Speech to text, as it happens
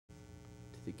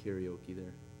the karaoke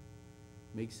there.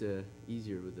 Makes it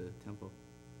easier with the tempo.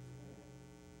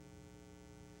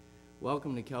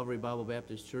 Welcome to Calvary Bible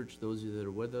Baptist Church, those of you that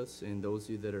are with us and those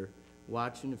of you that are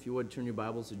watching. If you would, turn your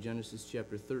Bibles to Genesis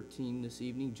chapter 13 this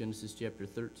evening. Genesis chapter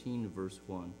 13, verse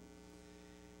 1.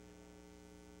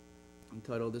 The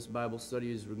title of this Bible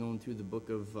study as we're going through the book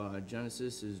of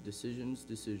Genesis is Decisions.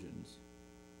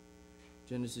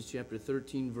 Genesis chapter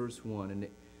 13, verse 1. And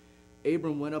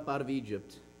Abram went up out of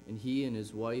Egypt, and he and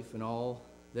his wife and all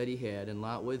that he had, and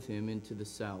Lot with him, into the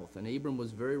south. And Abram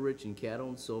was very rich in cattle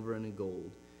and silver and in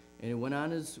gold. And he went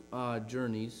on his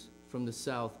journeys from the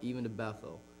south even to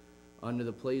Bethel, unto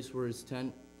the place where his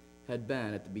tent had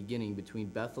been at the beginning between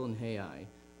Bethel and Hai,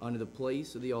 unto the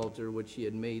place of the altar which he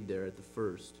had made there at the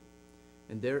first.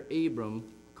 And there Abram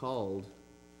called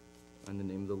on the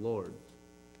name of the Lord.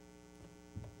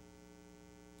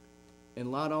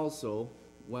 And Lot also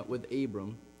went with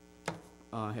Abram,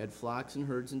 had flocks and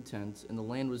herds and tents, and the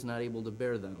land was not able to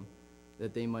bear them,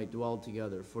 that they might dwell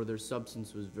together, for their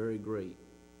substance was great,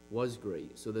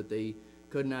 so that they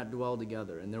could not dwell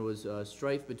together. And there was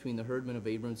strife between the herdmen of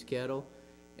Abram's cattle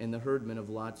and the herdmen of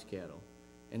Lot's cattle.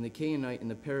 And the Canaanite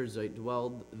and the Perizzite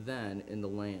dwelled then in the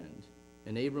land.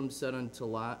 And Abram said unto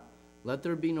Lot, Let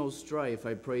there be no strife,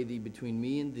 I pray thee, between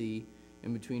me and thee,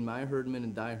 and between my herdmen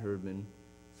and thy herdmen,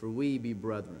 for we be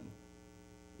brethren.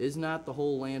 Is not the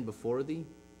whole land before thee?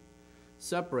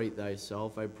 Separate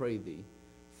thyself, I pray thee,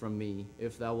 from me.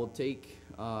 If thou wilt take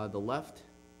the left,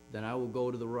 then I will go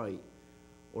to the right.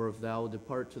 Or if thou wilt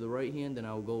depart to the right hand, then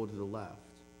I will go to the left.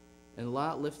 And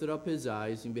Lot lifted up his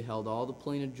eyes, and beheld all the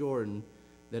plain of Jordan,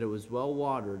 that it was well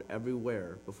watered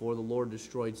everywhere, before the Lord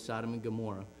destroyed Sodom and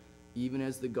Gomorrah, even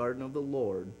as the garden of the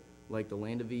Lord, like the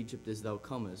land of Egypt, as thou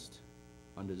comest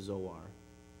unto Zoar.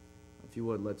 If you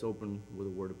would, let's open with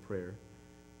a word of prayer.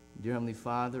 Dear Heavenly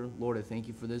Father, Lord, I thank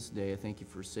you for this day. I thank you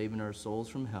for saving our souls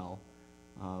from hell.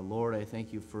 Lord, I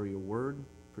thank you for your word,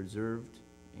 preserved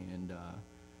and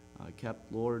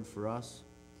kept, Lord, for us,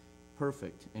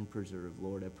 perfect and preserved.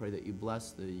 Lord, I pray that you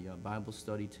bless the Bible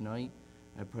study tonight.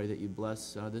 I pray that you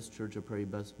bless this church. I pray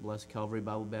you bless Calvary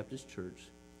Bible Baptist Church.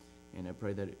 And I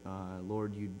pray that,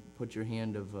 Lord, you put your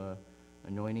hand of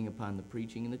anointing upon the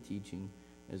preaching and the teaching,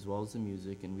 as well as the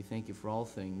music. And we thank you for all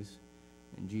things.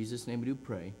 In Jesus' name we do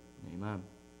pray. Amen.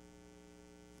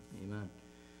 Amen.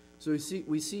 So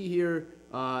we see here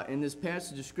in this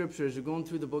passage of Scripture, as we're going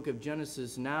through the book of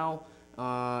Genesis, now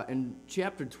in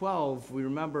chapter 12, we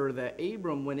remember that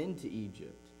Abram went into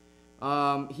Egypt.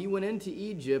 He went into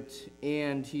Egypt,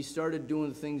 and he started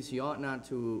doing things he ought not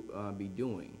to be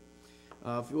doing.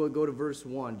 If you will go to verse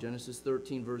 1, Genesis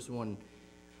 13, verse 1.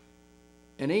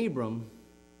 And Abram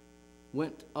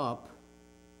went up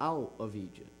out of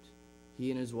Egypt,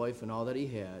 he and his wife and all that he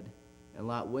had, and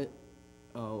Lot went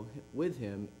with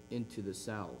him into the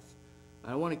south.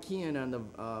 I want to key in on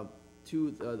the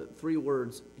three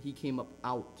words, he came up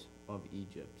out of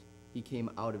Egypt. He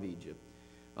came out of Egypt.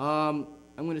 I'm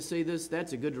going to say this,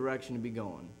 that's a good direction to be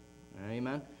going.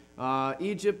 Amen.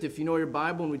 Egypt, if you know your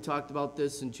Bible, and we talked about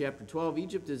this in chapter 12,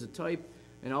 Egypt is a type,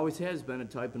 and always has been a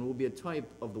type, and will be a type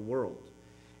of the world.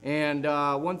 And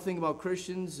one thing about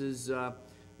Christians is,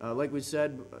 like we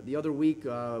said the other week,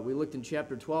 we looked in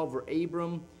chapter 12 where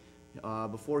Abram,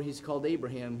 before he's called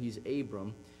Abraham, he's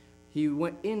Abram. He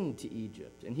went into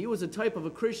Egypt, and he was a type of a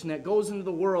Christian that goes into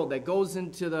the world, that goes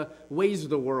into the ways of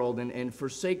the world and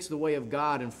forsakes the way of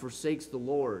God and forsakes the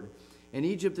Lord. And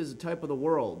Egypt is a type of the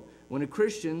world. When a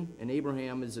Christian, and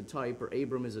Abraham is a type, or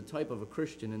Abram is a type of a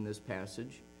Christian in this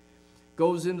passage,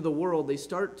 goes into the world, they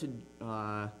start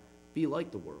to be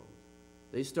like the world.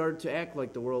 They start to act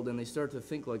like the world, and they start to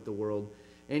think like the world.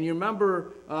 And you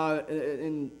remember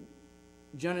in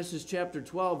Genesis chapter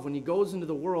 12, when he goes into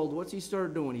the world, what's he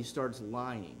start doing? He starts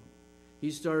lying. He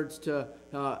starts to,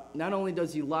 not only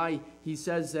does he lie, he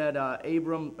says that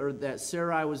that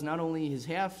Sarai was not only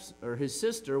his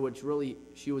sister, which really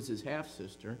she was his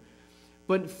half-sister,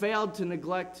 but failed to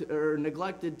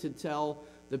neglected to tell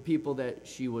the people that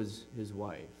she was his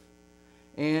wife.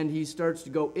 And he starts to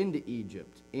go into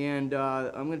Egypt. And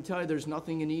I'm going to tell you, there's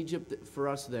nothing in Egypt for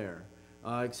us there.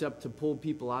 Except to pull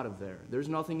people out of there. There's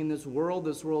nothing in this world.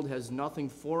 This world has nothing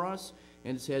for us,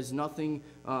 and it has nothing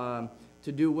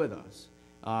to do with us.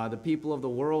 The people of the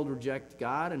world reject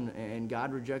God, and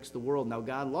God rejects the world. Now,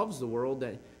 God loves the world,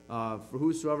 that for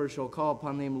whosoever shall call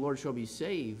upon the name of the Lord shall be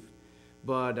saved.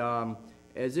 But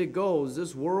as it goes,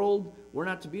 this world, we're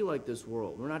not to be like this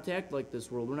world. We're not to act like this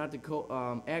world. We're not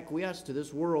to acquiesce to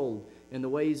this world and the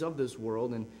ways of this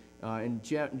world. And in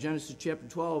Genesis chapter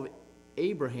 12,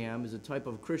 Abraham is a type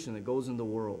of Christian that goes in the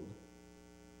world.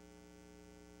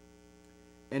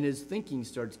 and his thinking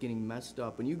starts getting messed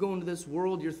up. When you go into this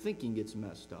world, your thinking gets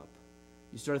messed up.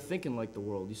 You start thinking like the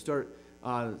world. You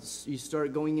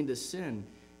start going into sin.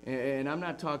 And I'm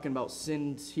not talking about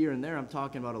sins here and there. I'm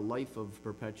talking about a life of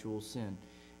perpetual sin.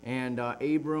 And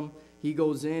Abram, he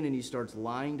goes in and he starts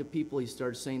lying to people. He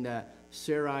starts saying that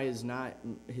Sarai is not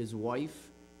his wife.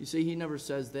 You see, he never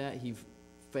says that. He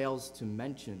fails to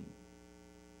mention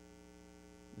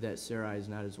that Sarai is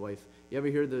not his wife. You ever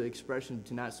hear the expression,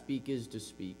 to not speak is to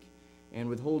speak? And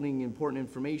withholding important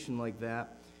information like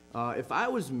that, if I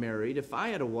was married, if I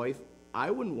had a wife, I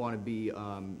wouldn't want to be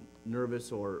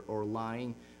nervous or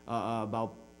lying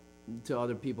to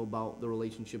other people about the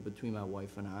relationship between my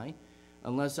wife and I,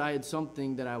 unless I had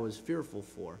something that I was fearful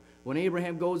for. When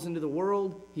Abraham goes into the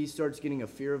world, he starts getting a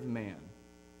fear of man.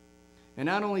 And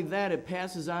not only that, it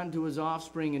passes on to his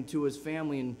offspring and to his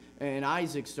family, and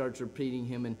Isaac starts repeating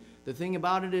him. And the thing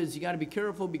about it is, you got to be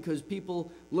careful, because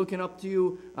people looking up to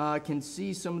you can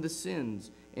see some of the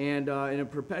sins, and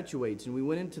it perpetuates. And we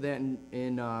went into that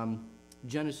in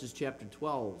Genesis chapter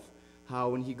 12, how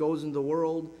when he goes into the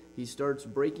world, he starts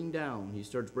breaking down. He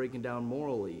starts breaking down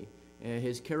morally, and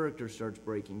his character starts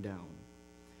breaking down.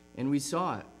 And we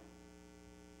saw it.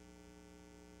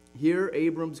 Here,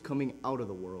 Abram's coming out of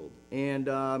the world. And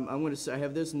I'm going to say, I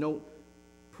have this note: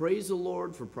 praise the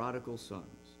Lord for prodigal sons.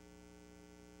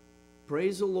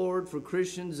 Praise the Lord for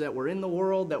Christians that were in the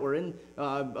world, that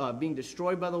were being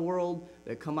destroyed by the world,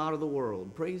 that come out of the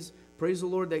world. Praise the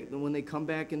Lord that when they come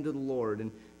back into the Lord.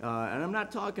 And I'm not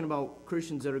talking about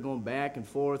Christians that are going back and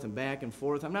forth and back and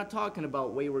forth. I'm not talking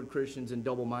about wayward Christians and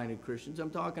double-minded Christians.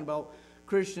 I'm talking about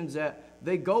Christians that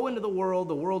they go into the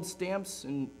world stamps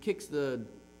and kicks the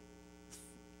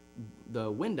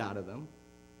wind out of them,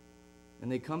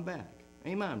 and they come back.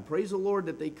 Amen. Praise the Lord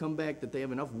that they come back, that they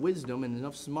have enough wisdom and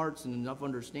enough smarts and enough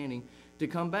understanding to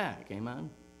come back. Amen.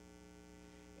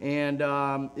 And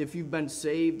if you've been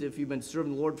saved, if you've been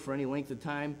serving the Lord for any length of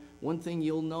time, one thing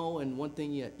you'll know and one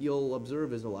thing you'll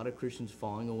observe is a lot of Christians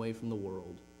falling away from the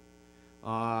world.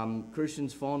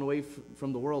 Christians falling away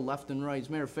from the world left and right. As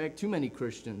a matter of fact, too many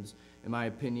Christians, in my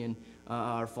opinion,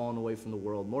 are falling away from the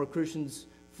world. More Christians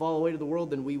fall away to the world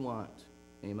than we want.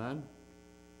 Amen.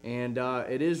 And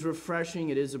it is refreshing.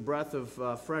 It is a breath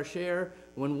of fresh air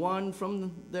when one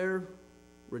from there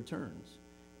returns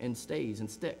and stays and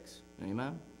sticks.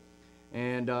 Amen.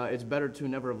 And it's better to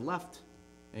never have left.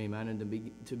 Amen.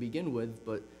 And to begin with,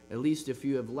 but at least if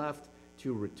you have left,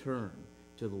 to return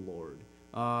to the Lord.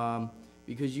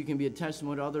 Because you can be a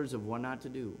testimony to others of what not to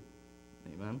do.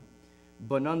 Amen.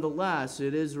 But nonetheless,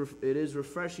 it is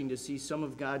refreshing to see some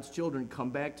of God's children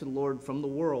come back to the Lord from the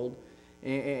world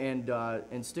and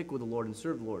stick with the Lord and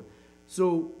serve the Lord.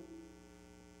 So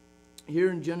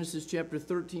here in Genesis chapter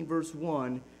 13, verse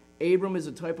 1, Abram is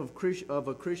a type of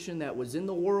a Christian that was in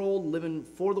the world, living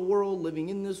for the world, living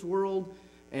in this world,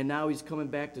 and now he's coming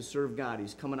back to serve God.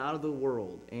 He's coming out of the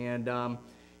world, and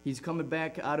he's coming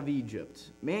back out of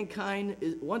Egypt.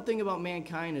 One thing about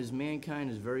mankind is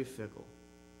very fickle.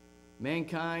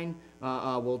 Mankind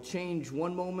will change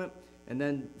one moment, and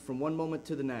then from one moment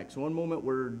to the next. One moment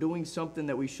we're doing something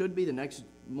that we should be. The next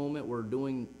moment we're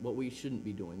doing what we shouldn't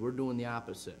be doing. We're doing the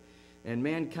opposite. And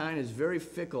mankind is very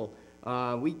fickle.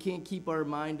 We can't keep our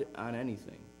mind on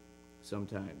anything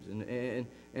sometimes.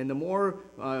 And the more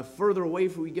further away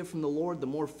we get from the Lord, the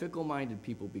more fickle-minded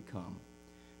people become.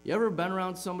 You ever been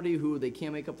around somebody who they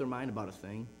can't make up their mind about a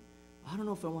thing? I don't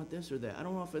know if I want this or that. I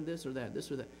don't know if it's this or that,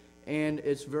 this or that. And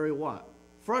it's very what?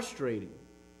 Frustrating.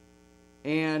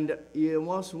 And you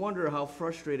must wonder how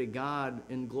frustrated God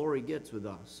in glory gets with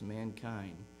us,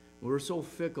 mankind. We're so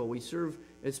fickle. We serve,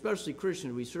 especially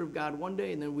Christians, we serve God one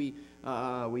day, and then we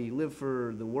live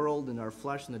for the world and our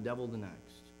flesh and the devil the next.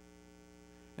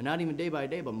 And not even day by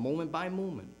day, but moment by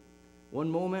moment.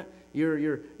 One moment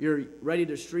you're ready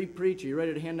to street preach, or you're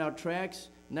ready to hand out tracts.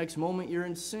 Next moment you're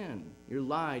in sin. You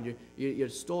lied, you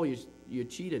stole, you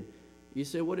cheated. You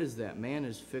say, what is that? Man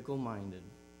is fickle-minded.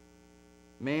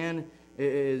 Man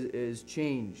is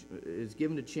change, is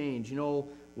given to change. You know,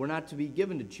 we're not to be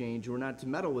given to change. We're not to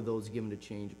meddle with those given to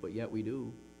change, but yet we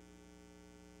do.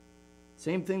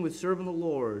 Same thing with serving the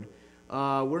Lord. We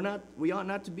ought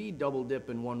not to be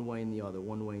double-dipping one way and the other,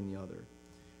 one way and the other.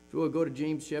 If you will go to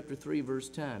James chapter 3, verse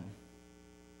 10.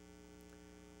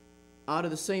 Out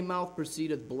of the same mouth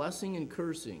proceedeth blessing and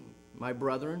cursing. My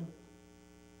brethren,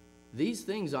 these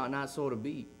things ought not so to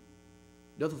be.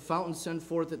 Doth a fountain send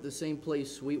forth at the same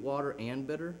place sweet water and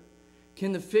bitter?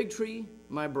 Can the fig tree,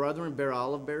 my brethren, bear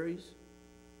olive berries?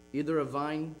 Either a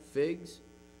vine figs?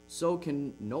 So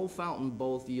can no fountain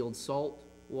both yield salt,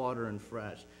 water, and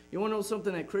fresh. You want to know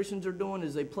something that Christians are doing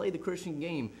is they play the Christian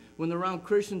game. When they're around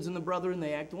Christians and the brethren,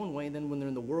 they act one way, and then when they're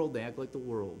in the world, they act like the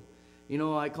world. You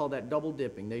know, I call that double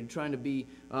dipping. They're trying to be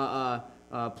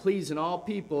pleasing all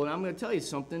people. And I'm going to tell you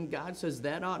something. God says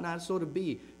that ought not so to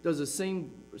be. Does the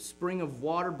same spring of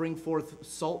water bring forth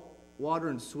salt water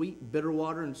and sweet, bitter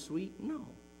water and sweet? No.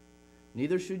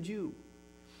 Neither should you.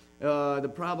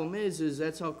 The problem is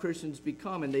that's how Christians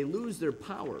become, and they lose their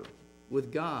power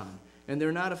with God, and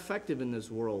they're not effective in this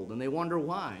world, and they wonder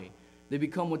why. They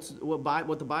become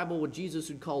what the Bible, what Jesus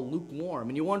would call lukewarm,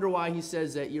 and you wonder why he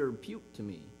says that you're puke to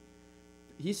me.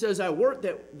 He says, I work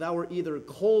that thou art either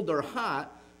cold or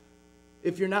hot.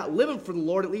 If you're not living for the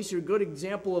Lord, at least you're a good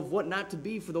example of what not to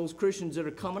be for those Christians that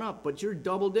are coming up, but you're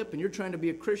double dipping. You're trying to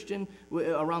be a Christian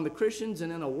around the Christians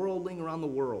and then a worldling around the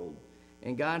world,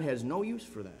 and God has no use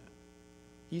for that.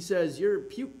 He says, you're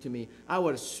puke to me. I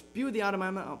would spew thee out of my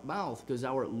mouth because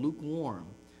thou art lukewarm.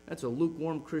 That's a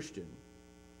lukewarm Christian.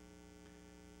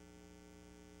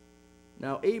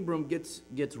 Now, Abram gets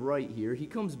right here. He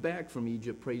comes back from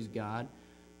Egypt, praise God.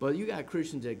 But you got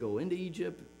Christians that go into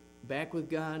Egypt, back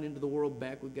with God, into the world,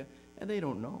 back with God, and they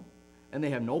don't know. And they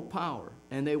have no power.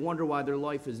 And they wonder why their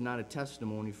life is not a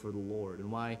testimony for the Lord and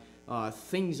why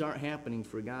things aren't happening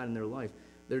for God in their life.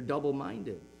 They're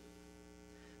double-minded.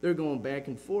 They're going back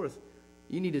and forth.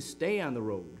 You need to stay on the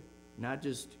road, not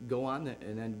just go on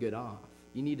and then get off.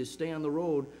 You need to stay on the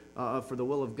road for the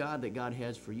will of God that God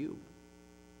has for you.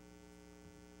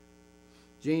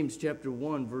 James chapter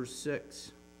 1, verse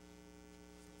 6.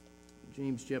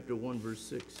 James chapter 1, verse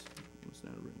 6. I must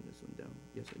not have written this one down.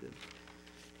 Yes, I did.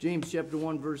 James chapter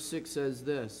 1, verse 6 says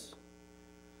this.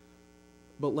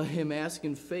 But let him ask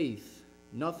in faith,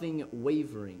 nothing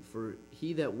wavering, for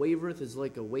he that wavereth is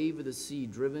like a wave of the sea,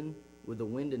 driven with the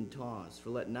wind and tossed. For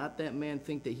let not that man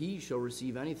think that he shall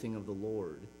receive anything of the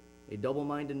Lord. A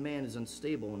double-minded man is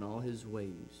unstable in all his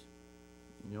ways.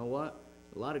 You know what?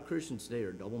 A lot of Christians today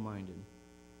are double-minded,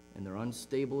 and they're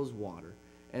unstable as water.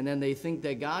 And then they think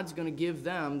that God's going to give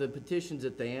them the petitions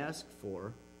that they ask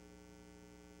for,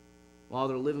 while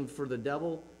they're living for the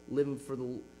devil,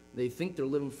 they think they're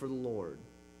living for the Lord.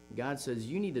 God says,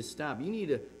 you need to stop. You need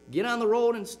to get on the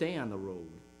road and stay on the road.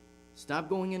 Stop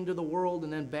going into the world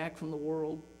and then back from the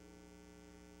world.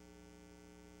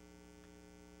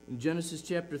 In Genesis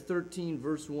chapter 13,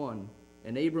 verse 1,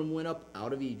 and Abram went up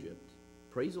out of Egypt.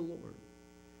 Praise the Lord.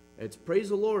 It's praise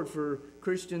the Lord for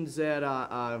Christians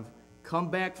that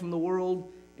come back from the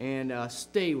world and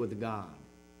stay with God.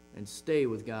 And stay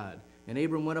with God. And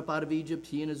Abram went up out of Egypt,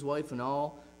 he and his wife and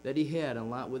all that he had, and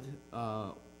Lot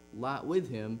with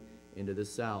him into the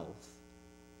south.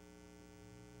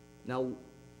 Now,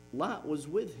 Lot was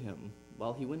with him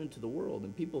while he went into the world,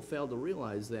 and people fail to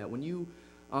realize that. When you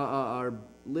are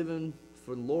living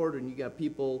for the Lord and you got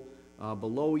people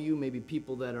below you, maybe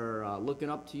people that are looking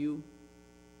up to you,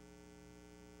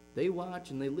 they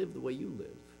watch and they live the way you live.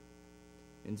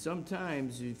 And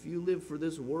sometimes if you live for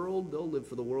this world, they'll live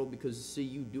for the world because they see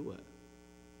you do it.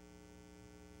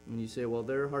 And you say, well,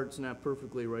 their heart's not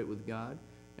perfectly right with God.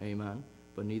 Amen.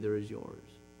 But neither is yours.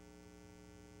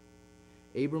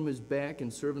 Abram is back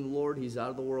and serving the Lord. He's out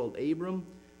of the world. Abram,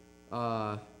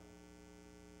 I'm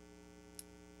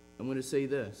going to say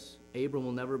this. Abram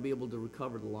will never be able to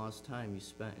recover the lost time he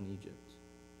spent in Egypt.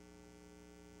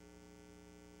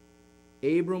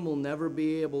 Abram will never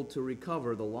be able to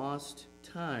recover the lost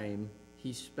time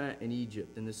he spent in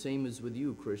Egypt. And the same is with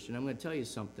you, Christian. I'm going to tell you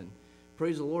something.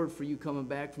 Praise the Lord for you coming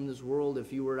back from this world.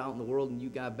 If you were out in the world and you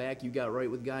got back, you got right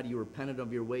with God, you repented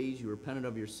of your ways, you repented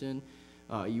of your sin,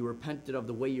 you repented of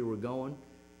the way you were going.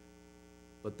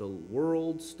 But the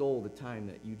world stole the time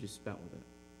that you just spent with it,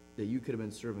 that you could have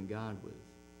been serving God with.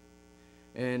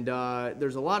 And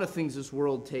there's a lot of things this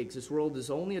world takes. This world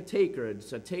is only a taker.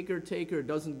 It's a taker. It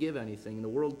doesn't give anything. And the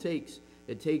world takes.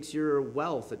 It takes your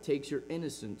wealth. It takes your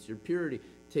innocence, your purity.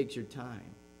 It takes your time.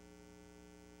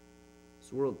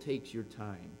 This world takes your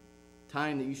time.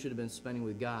 Time that you should have been spending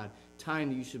with God. Time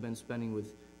that you should have been spending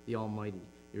with the Almighty,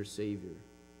 your Savior.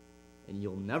 And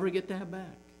you'll never get that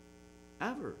back.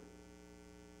 Ever.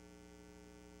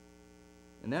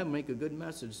 And that would make a good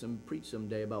message to preach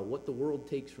someday about what the world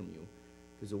takes from you.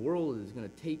 Because the world is going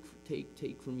to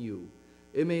take from you.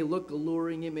 It may look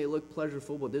alluring, it may look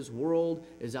pleasurable, but this world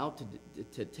is out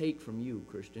to take from you,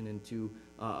 Christian, and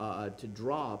to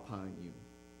draw upon you.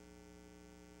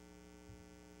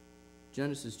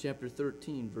 Genesis chapter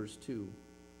 13, verse 2.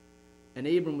 And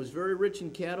Abram was very rich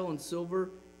in cattle and silver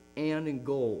and in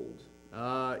gold.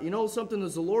 You know something?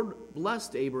 As the Lord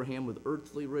blessed Abraham with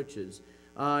earthly riches.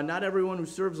 Not everyone who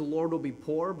serves the Lord will be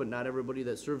poor, but not everybody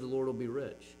that serves the Lord will be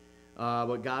rich.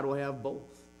 But God will have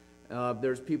both.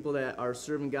 There's people that are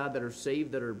serving God that are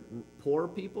saved that are poor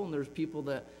people, and there's people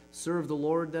that serve the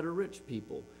Lord that are rich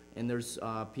people. And there's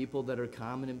people that are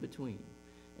common in between.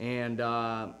 And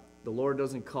the Lord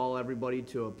doesn't call everybody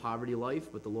to a poverty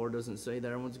life, but the Lord doesn't say that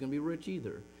everyone's going to be rich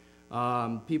either.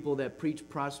 People that preach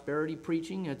prosperity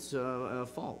preaching, it's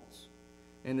false.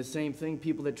 And the same thing,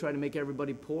 people that try to make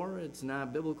everybody poor, it's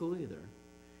not biblical either.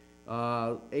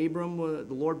 Abram,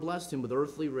 the Lord blessed him with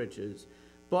earthly riches.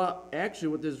 But actually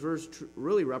what this verse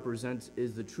really represents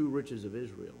is the true riches of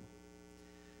Israel.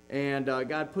 And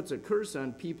God puts a curse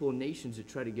on people and nations that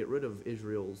try to get rid of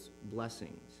Israel's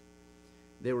blessings.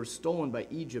 They were stolen by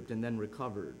Egypt and then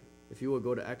recovered. If you will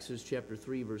go to Exodus chapter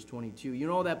 3, verse 22. You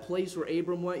know that place where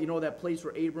Abram went? You know that place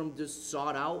where Abram just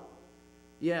sought out?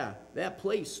 Yeah, that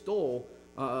place stole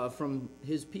from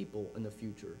his people in the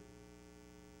future.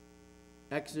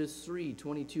 Exodus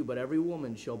 3:22. But every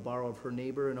woman shall borrow of her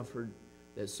neighbor and of her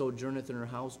that sojourneth in her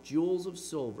house jewels of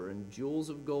silver and jewels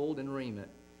of gold and raiment.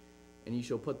 And ye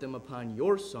shall put them upon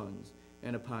your sons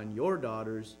and upon your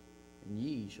daughters, and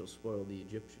ye shall spoil the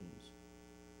Egyptians.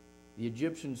 The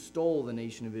Egyptians stole the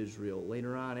nation of Israel.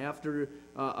 Later on, after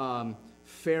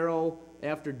Pharaoh,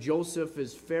 after Joseph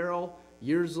is Pharaoh,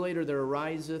 years later there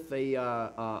ariseth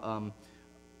a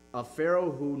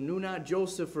Pharaoh who knew not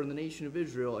Joseph or the nation of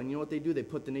Israel. And you know what they do? They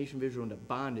put the nation of Israel into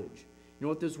bondage. You know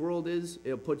what this world is?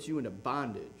 It'll put you into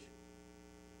bondage.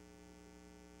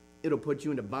 It'll put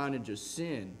you into bondage of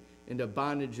sin, into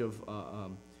bondage of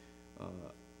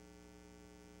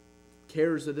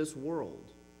cares of this world.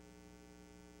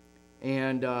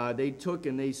 And they took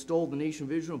and they stole the nation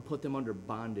of Israel and put them under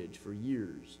bondage for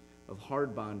years of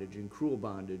hard bondage and cruel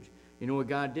bondage. You know what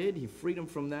God did? He freed them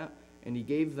from that, and he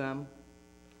gave them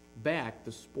back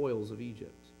the spoils of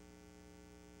Egypt.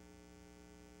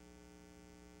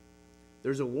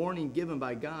 There's a warning given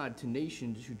by God to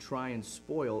nations who try and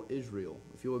spoil Israel.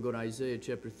 If you will go to Isaiah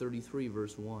chapter 33,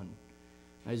 verse 1.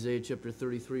 Isaiah chapter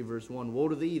 33, verse 1. Woe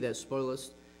to thee that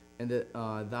spoilest, and that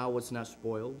thou wast not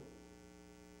spoiled,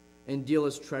 and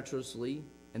dealest treacherously,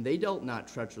 and they dealt not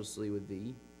treacherously with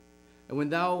thee. And when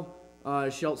thou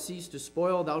shalt cease to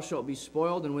spoil, thou shalt be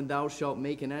spoiled, and when thou shalt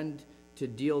make an end to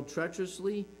deal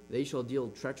treacherously, they shall deal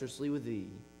treacherously with thee.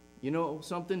 You know,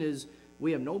 something is,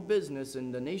 we have no business,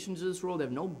 and the nations of this world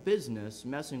have no business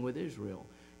messing with Israel.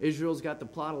 Israel's got the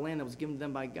plot of land that was given to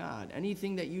them by God.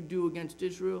 Anything that you do against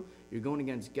Israel, you're going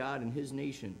against God and his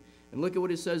nation. And look at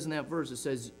what it says in that verse. It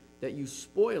says that you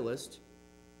spoilest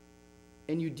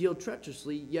and you deal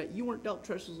treacherously, yet you weren't dealt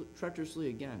treacherously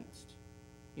against.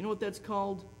 You know what that's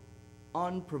called?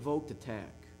 Unprovoked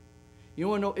attack. You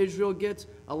want to know Israel gets?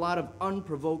 A lot of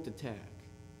unprovoked attack.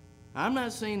 I'm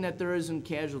not saying that there isn't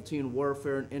casualty in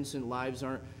warfare and innocent lives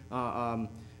aren't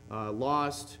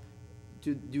lost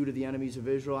due to the enemies of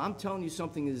Israel. I'm telling you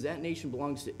something is that nation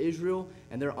belongs to Israel,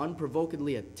 and they're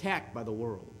unprovokedly attacked by the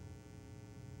world.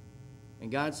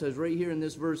 And God says right here in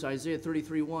this verse, Isaiah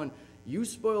 33:1, you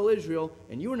spoil Israel,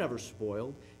 and you were never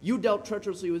spoiled. You dealt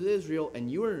treacherously with Israel,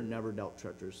 and you were never dealt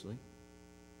treacherously.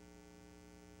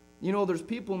 You know, there's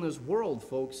people in this world,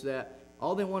 folks, that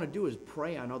all they want to do is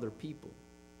prey on other people.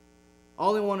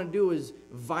 All they want to do is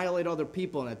violate other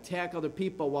people and attack other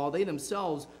people while they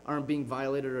themselves aren't being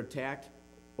violated or attacked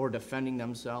or defending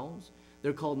themselves.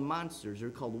 They're called monsters.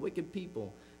 They're called wicked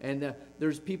people. And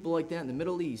there's people like that in the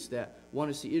Middle East that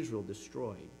want to see Israel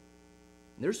destroyed.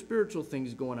 And there's spiritual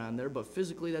things going on there, but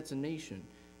physically that's a nation.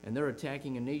 And they're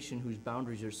attacking a nation whose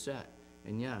boundaries are set.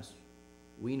 And yes,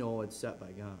 we know it's set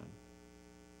by God.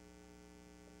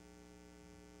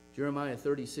 Jeremiah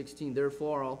 30:16,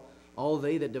 therefore all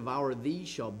they that devour thee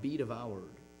shall be devoured.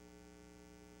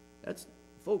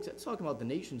 Folks, that's talking about the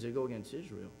nations that go against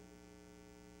Israel.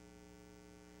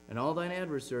 And all thine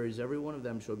adversaries, every one of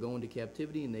them shall go into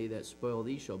captivity, and they that spoil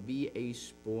thee shall be a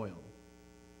spoil.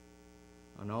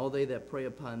 And all they that prey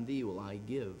upon thee will I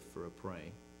give for a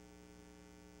prey.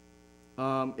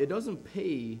 It doesn't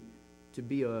pay to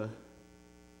be a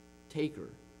taker,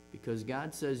 because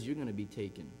God says you're going to be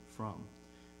taken from.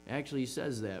 Actually, he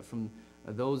says that from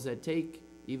those that take,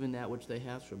 even that which they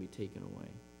have shall be taken away.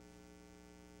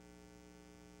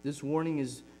 This warning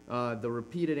is the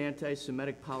repeated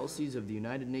anti-Semitic policies of the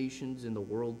United Nations and the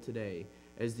world today,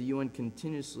 as the UN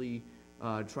continuously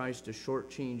tries to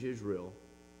shortchange Israel.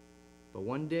 But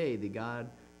one day, the God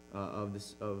of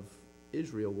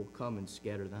Israel will come and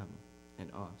scatter them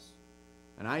and us.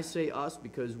 And I say us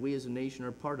because we as a nation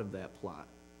are part of that plot.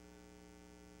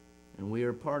 And we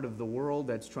are part of the world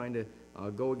that's trying to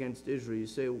go against Israel. You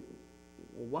say, well,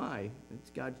 why? It's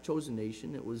God's chosen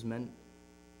nation. It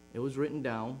was written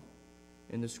down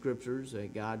in the scriptures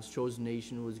that God's chosen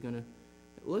nation was going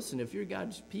listen, if you're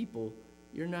God's people,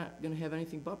 you're not going to have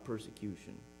anything but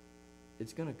persecution.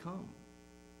 It's going to come.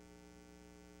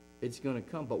 It's going to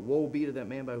come. But woe be to that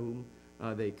man by whom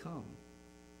they come.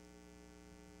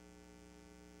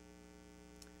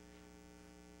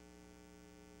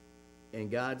 And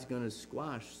God's going to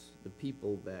squash the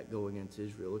people that go against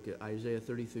Israel. Look at Isaiah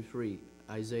 33:3.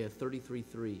 Isaiah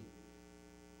 33:3.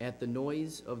 At the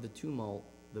noise of the tumult,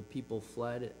 the people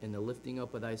fled, and the lifting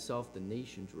up of thyself, the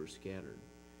nations were scattered.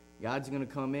 God's going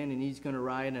to come in, and he's going to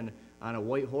ride on a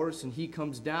white horse, and he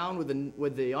comes down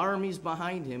with the armies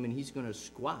behind him, and he's going to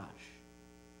squash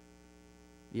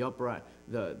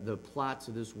the plots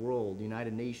of this world, the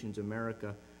United Nations,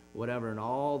 America, whatever, and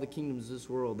all the kingdoms of this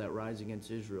world that rise against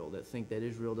Israel, that think that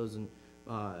Israel doesn't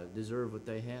deserve what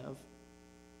they have.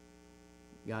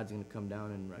 God's going to come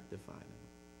down and rectify them.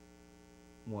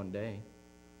 One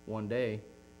day.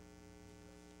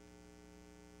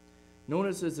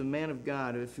 Notice as a man of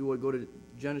God, if you would go to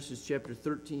Genesis chapter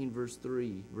 13, verses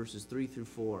 3 through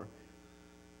 4.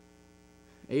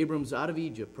 Abram's out of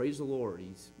Egypt, praise the Lord.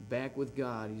 He's back with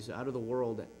God. He's out of the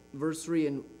world. Verse 3,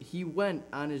 and he went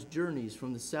on his journeys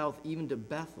from the south even to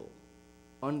Bethel,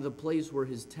 unto the place where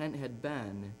his tent had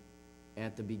been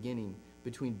at the beginning,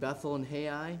 between Bethel and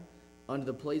Hai, unto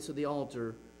the place of the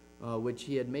altar which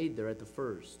he had made there at the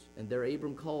first. And there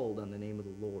Abram called on the name of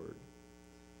the Lord.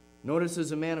 Notice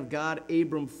as a man of God,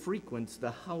 Abram frequents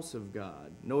the house of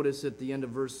God. Notice at the end of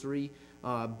verse 3,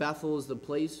 Bethel is the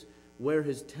place where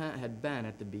his tent had been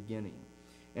at the beginning.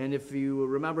 And if you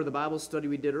remember the Bible study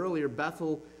we did earlier,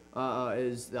 Bethel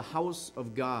is the house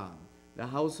of God. The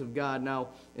house of God. Now,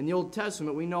 in the Old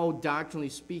Testament, we know, doctrinally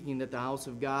speaking, that the house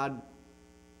of God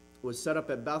was set up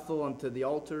at Bethel unto the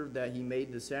altar that he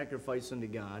made the sacrifice unto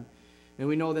God. And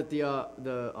we know that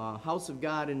the house of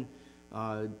God in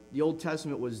the Old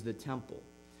Testament was the temple.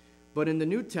 But in the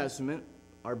New Testament,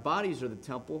 our bodies are the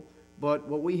temple, but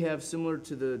what we have similar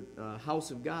to the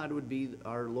house of God would be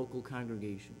our local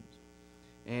congregations.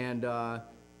 And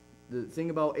the thing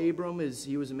about Abram is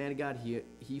he was a man of God.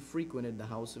 He frequented the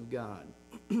house of God.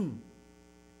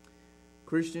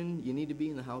 Christian, you need to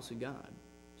be in the house of God.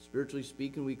 Spiritually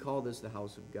speaking, we call this the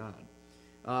house of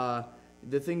God.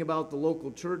 The thing about the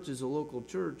local church is a local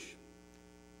church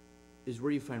is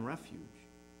where you find refuge.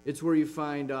 It's where you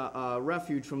find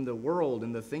refuge from the world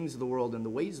and the things of the world and the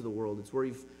ways of the world. It's where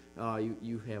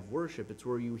you have worship. It's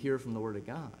where you hear from the Word of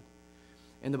God.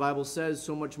 And the Bible says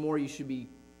so much more you should be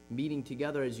meeting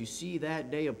together as you see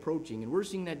that day approaching. And we're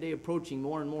seeing that day approaching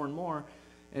more and more and more.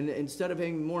 And instead of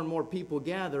having more and more people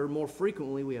gather, more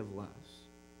frequently we have less.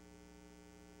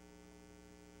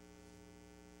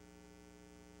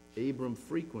 Abram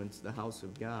frequents the house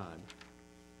of God.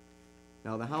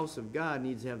 Now, the house of God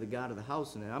needs to have the God of the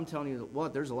house in it. I'm telling you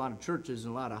what, there's a lot of churches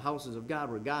and a lot of houses of God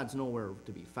where God's nowhere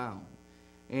to be found.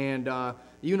 And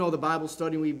you know the Bible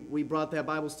study, we brought that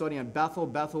Bible study on Bethel.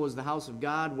 Bethel is the house of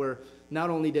God where not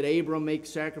only did Abram make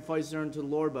sacrifices there unto the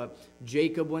Lord, but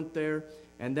Jacob went there.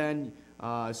 And then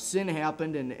sin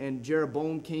happened, and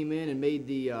Jeroboam came in and made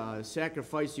the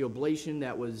sacrifice, the oblation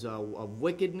that was of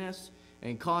wickedness,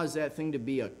 and caused that thing to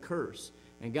be a curse.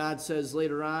 And God says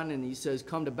later on, and he says,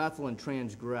 come to Bethel and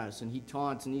transgress. And he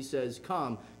taunts and he says,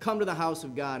 come to the house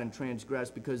of God and transgress,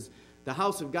 because the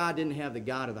house of God didn't have the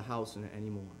God of the house in it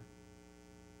anymore.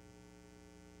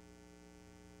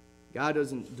 God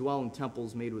doesn't dwell in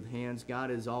temples made with hands.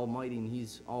 God is almighty and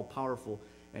he's all powerful.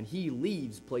 And he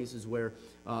leaves places where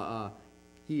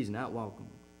he is not welcome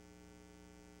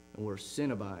and where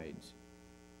sin abides,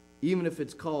 even if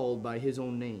it's called by his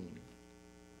own name.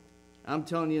 I'm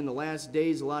telling you, in the last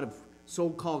days, a lot of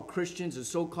so-called Christians and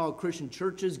so-called Christian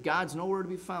churches, God's nowhere to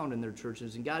be found in their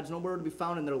churches, and God's nowhere to be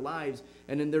found in their lives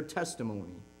and in their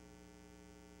testimony.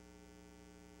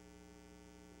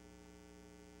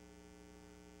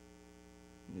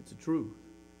 It's the truth.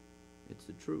 It's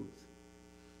the truth.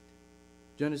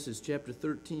 Genesis chapter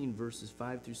 13, verses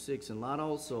 5 through 6. And Lot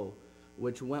also,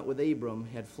 which went with Abram,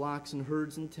 had flocks and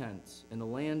herds and tents, and the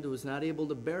land was not able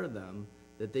to bear them,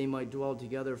 that they might dwell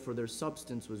together, for their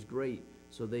substance was great,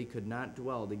 so they could not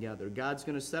dwell together. God's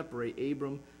going to separate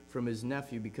Abram from his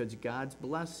nephew because God's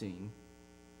blessing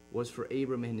was for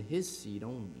Abram and his seed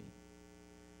only.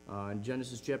 In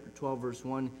Genesis chapter 12, verse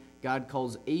 1, God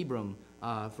calls Abram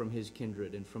from his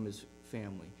kindred and from his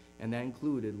family, and that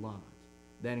included Lot.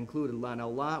 Now,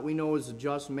 Lot, we know, is a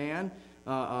just man,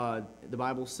 the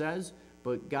Bible says,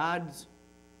 but God's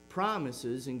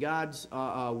promises and God's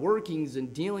workings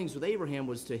and dealings with Abraham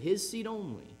was to his seed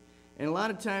only. And a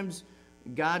lot of times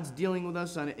God's dealing with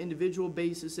us on an individual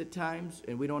basis at times,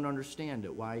 and we don't understand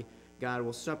it, why God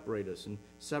will separate us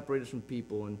from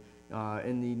people.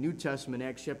 In the New Testament,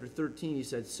 Acts chapter 13, he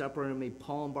said, separate me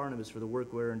Paul and Barnabas for the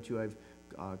work whereunto I've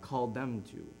called them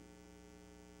to.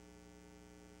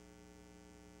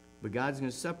 But God's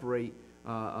going to separate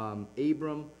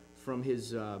Abram from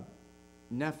his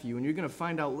nephew, and you're going to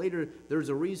find out later there's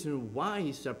a reason why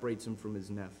he separates him from his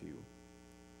nephew.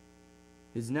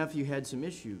 His nephew had some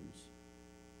issues.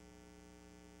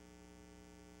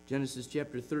 Genesis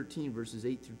chapter 13, verses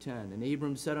 8 through 10. And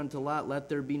Abram said unto Lot, let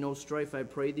there be no strife, I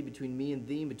pray thee, between me and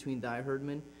thee, and between thy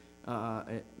herdmen,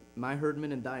 my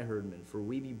herdmen and thy herdmen, for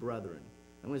we be brethren.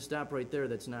 I'm going to stop right there.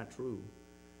 That's not true.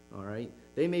 All right?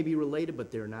 They may be related, but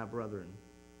they're not brethren.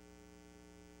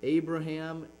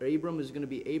 Abram is going to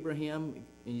be Abraham,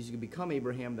 and he's going to become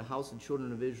Abraham, the house of the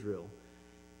children of Israel.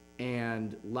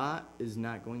 And Lot is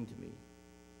not going to be.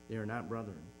 They are not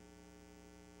brethren.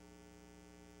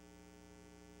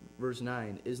 Verse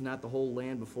 9, is not the whole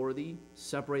land before thee?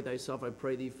 Separate thyself, I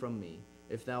pray thee, from me.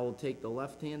 If thou wilt take the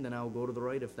left hand, then I will go to the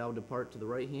right. If thou depart to the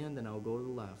right hand, then I will go to the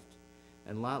left.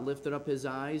 And Lot lifted up his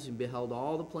eyes and beheld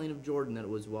all the plain of Jordan, that it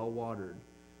was well watered.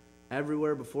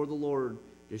 Everywhere before the Lord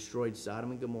destroyed Sodom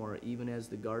and Gomorrah, even as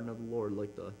the garden of the Lord,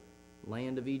 like the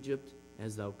land of Egypt,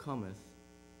 as thou comest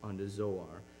unto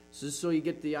Zoar. So you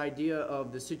get the idea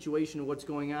of the situation of what's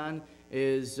going on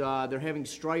is they're having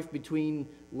strife between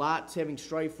Lot's having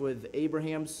strife with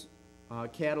Abraham's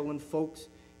cattle and folks,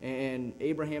 and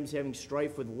Abraham's having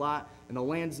strife with Lot, and the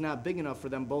land's not big enough for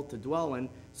them both to dwell in.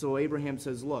 So Abraham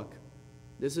says, look,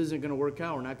 this isn't going to work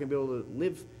out. We're not going to be able to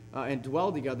live and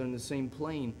dwell together in the same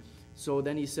plain. So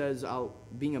then he says,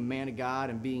 being a man of God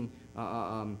and being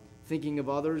thinking of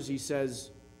others, he says,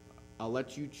 I'll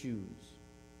let you choose.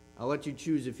 I'll let you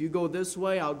choose. If you go this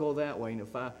way, I'll go that way. And if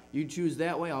you choose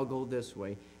that way, I'll go this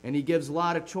way. And he gives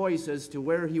Lot a choice as to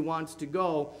where he wants to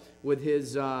go with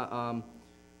his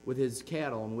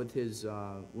cattle and with his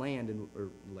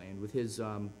with his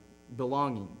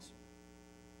belongings.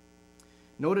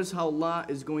 Notice how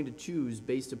Lot is going to choose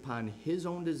based upon his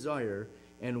own desire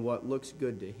and what looks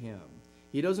good to him.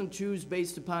 He doesn't choose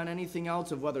based upon anything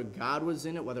else of whether God was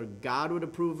in it, whether God would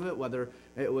approve of it, whether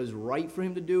it was right for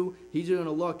him to do. He's going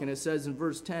to look, and it says in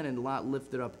verse 10, and Lot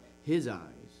lifted up his eyes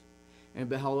and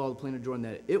beheld all the plain of Jordan,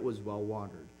 that it was well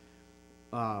watered,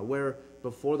 where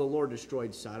before the Lord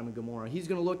destroyed Sodom and Gomorrah. He's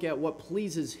going to look at what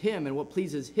pleases him and what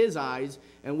pleases his eyes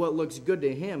and what looks good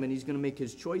to him, and he's going to make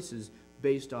his choices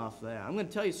based off that. I'm going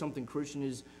to tell you something, Christian,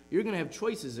 is you're going to have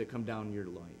choices that come down in your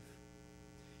life.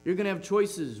 You're going to have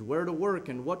choices where to work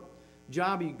and what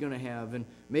job you're going to have and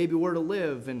maybe where to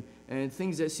live and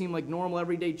things that seem like normal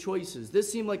everyday choices.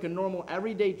 This seemed like a normal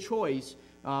everyday choice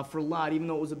for Lot, even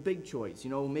though it was a big choice. You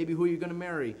know, maybe who you're going to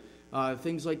marry,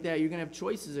 things like that. You're going to have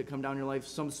choices that come down in your life,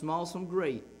 some small, some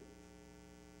great.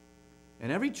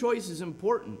 And every choice is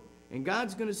important. And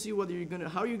God's going to see whether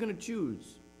how you're going to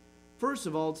choose. First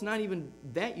of all, it's not even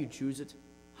that you choose, it's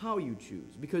how you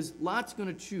choose. Because Lot's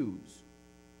going to choose.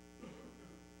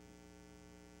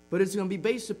 But it's going to be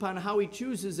based upon how he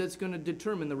chooses that's going to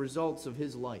determine the results of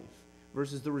his life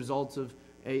versus the results of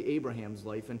Abraham's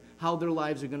life and how their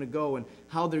lives are going to go and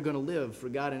how they're going to live for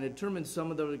God, and it determines some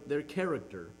of their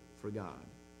character for God.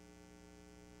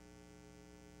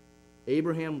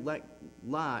 Abraham let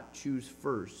Lot choose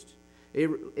first.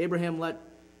 Abraham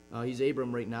he's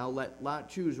Abram right now, let Lot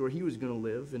choose where he was going to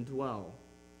live and dwell.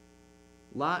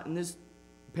 Lot in this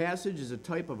passage is a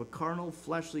type of a carnal,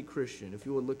 fleshly Christian. If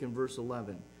you would look in verse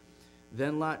 11.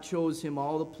 Then Lot chose him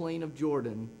all the plain of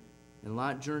Jordan, and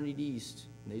Lot journeyed east,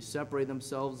 and they separated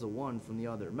themselves the one from the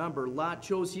other. Remember, Lot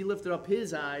chose, he lifted up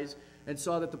his eyes and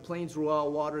saw that the plains were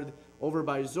all watered over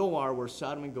by Zoar, where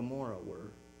Sodom and Gomorrah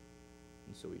were.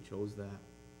 And so he chose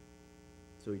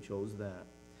that.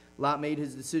 Lot made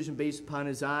his decision based upon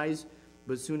his eyes,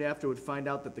 but soon after would find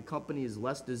out that the company is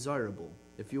less desirable.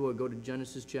 If you will go to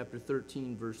Genesis chapter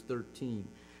 13, verse 13,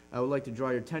 I would like to draw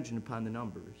your attention upon the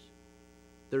numbers.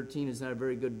 13 is not a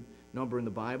very good number in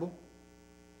the Bible,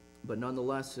 but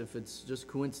nonetheless, if it's just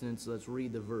coincidence, let's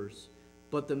read the verse.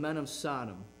 But the men of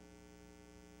Sodom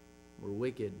were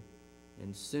wicked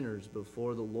and sinners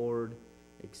before the Lord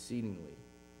exceedingly.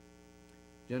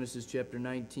 Genesis chapter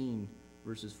 19,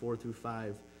 verses 4 through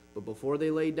 5. But before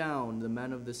they lay down, the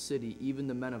men of the city, even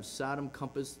the men of Sodom,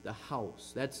 compassed the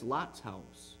house. That's Lot's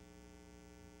house.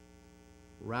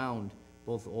 Round,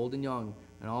 both old and young,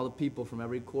 and all the people from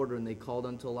every quarter. And they called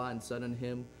unto Lot and said unto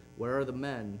him, Where are the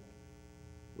men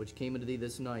which came unto thee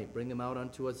this night? Bring them out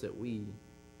unto us, that we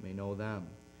may know them.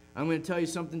 I'm going to tell you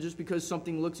something. Just because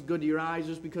something looks good to your eyes,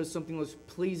 just because something looks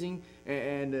pleasing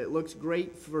and it looks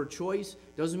great for a choice,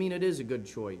 doesn't mean it is a good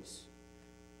choice.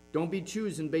 Don't be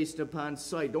choosing based upon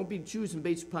sight. Don't be choosing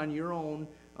based upon your own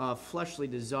fleshly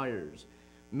desires.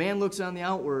 Man looks on the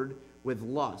outward with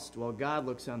lust, while God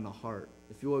looks on the heart.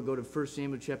 If you will go to 1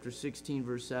 Samuel chapter 16,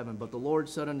 verse 7. But the Lord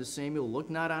said unto Samuel, look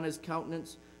not on his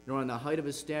countenance, nor on the height of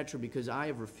his stature, because I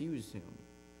have refused him.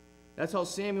 That's how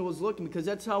Samuel was looking, because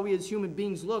that's how we as human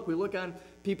beings look. We look on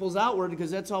people's outward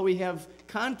because that's all we have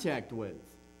contact with.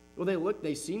 Well,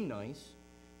 they seem nice.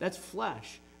 That's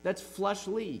flesh. That's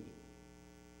fleshly.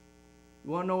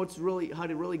 You want to know how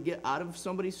to really get out of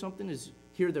somebody something is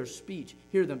hear their speech,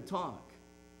 hear them talk.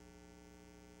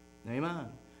 Amen.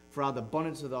 For out of the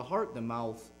abundance of the heart the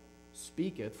mouth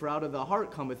speaketh. For out of the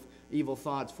heart cometh evil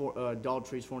thoughts,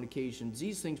 adulteries, fornications.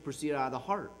 These things proceed out of the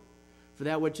heart. For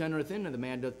that which entereth into the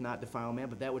man doth not defile a man,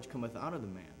 but that which cometh out of the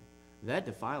man, that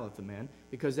defileth the man,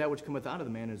 because that which cometh out of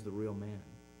the man is the real man.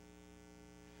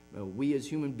 We as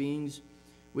human beings,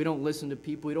 we don't listen to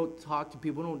people, we don't talk to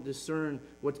people, we don't discern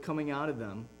what's coming out of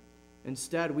them.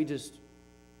 Instead, we just,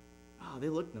 they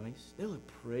look nice, they look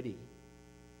pretty.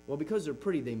 Well, because they're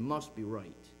pretty, they must be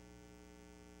right.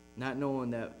 Not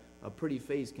knowing that a pretty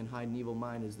face can hide an evil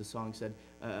mind, as the song said.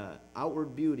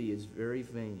 Outward beauty is very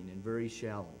vain and very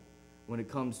shallow when it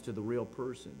comes to the real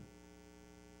person,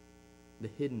 the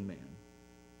hidden man.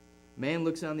 Man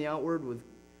looks on the outward with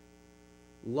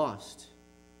lust.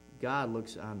 God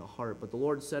looks on the heart. But the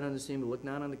Lord said unto Samuel, look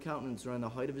not on the countenance or on the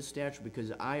height of his stature,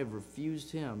 because I have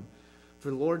refused him. For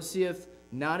the Lord seeth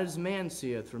not as man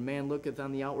seeth, for man looketh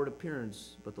on the outward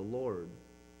appearance, but the Lord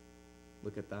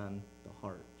looketh on the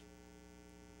heart.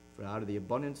 For out of the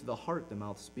abundance of the heart the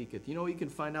mouth speaketh. You know, you can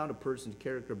find out a person's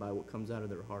character by what comes out of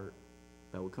their heart,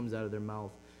 by what comes out of their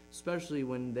mouth, especially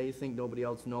when they think nobody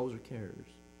else knows or cares.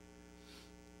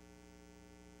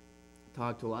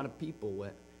 Talk to a lot of people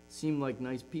that seem like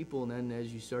nice people, and then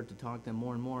as you start to talk to them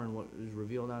more and more, and what is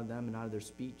revealed out of them and out of their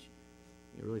speech,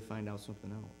 you really find out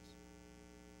something else.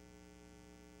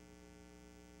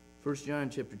 1 John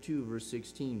chapter 2, verse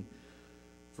 16.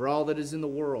 For all that is in the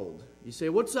world. You say,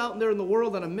 what's out there in the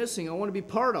world that I'm missing, I want to be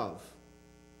part of?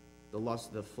 The lust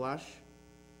of the flesh,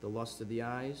 the lust of the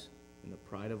eyes, and the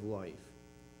pride of life.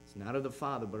 It's not of the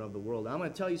Father, but of the world. I'm going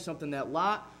to tell you something, that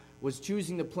Lot was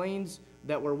choosing the plains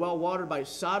that were well watered by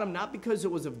Sodom, not because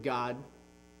it was of God.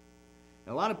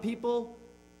 And a lot of people,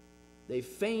 they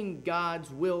feign God's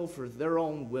will for their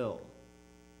own will.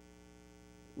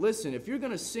 Listen, if you're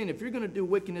going to sin, if you're going to do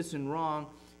wickedness and wrong,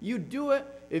 you do it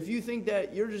if you think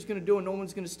that you're just going to do it, no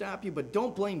one's going to stop you, but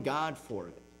don't blame God for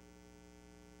it.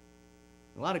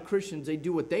 A lot of Christians, they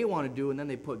do what they want to do, and then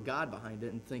they put God behind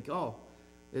it and think, oh,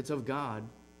 it's of God,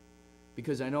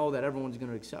 because I know that everyone's going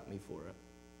to accept me for it.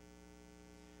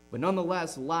 But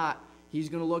nonetheless, Lot, he's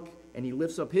going to look, and he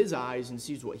lifts up his eyes and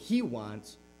sees what he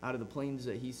wants out of the plains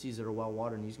that he sees that are well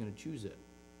watered, and he's going to choose it.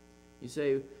 You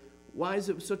say, why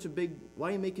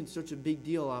are you making such a big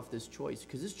deal off this choice?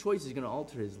 Because this choice is going to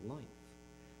alter his life.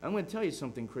 I'm going to tell you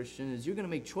something, Christian, is you're going to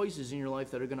make choices in your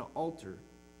life that are going to alter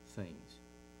things.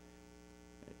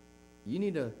 You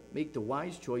need to make the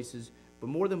wise choices, but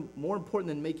more important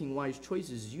than making wise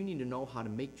choices, you need to know how to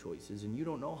make choices, and you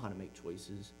don't know how to make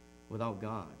choices without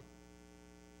God.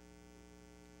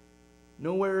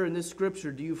 Nowhere in this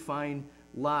scripture do you find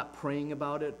Lot praying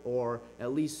about it, or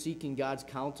at least seeking God's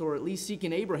counsel, or at least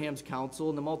seeking Abraham's counsel,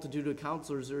 and the multitude of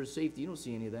counselors there is safety. You don't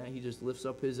see any of that. He just lifts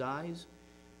up his eyes.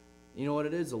 You know what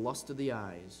it is? The lust of the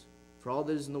eyes. For all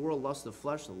that is in the world, lust of the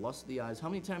flesh, the lust of the eyes. How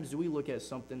many times do we look at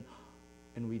something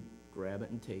and we grab it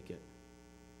and take it?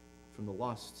 From the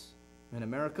lusts. In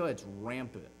America, it's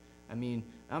rampant. I mean,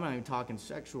 I'm not even talking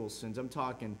sexual sins. I'm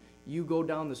talking you go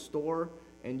down the store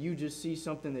and you just see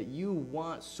something that you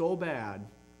want so bad,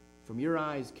 from your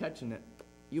eyes catching it,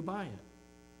 you buy it.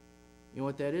 You know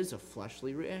what that is? A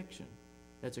fleshly reaction.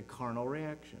 That's a carnal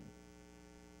reaction.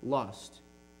 Lust.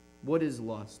 What is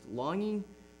lust? Longing.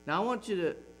 Now I want you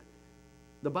to,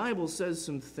 the Bible says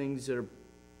some things that are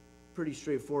pretty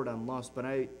straightforward on lust, but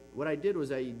what I did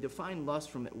was I defined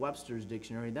lust from Webster's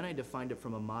dictionary, then I defined it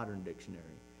from a modern dictionary.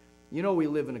 You know we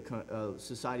live in a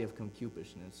society of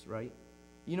concupiscence, right?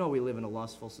 You know we live in a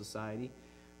lustful society.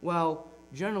 Well,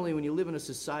 generally when you live in a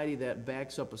society that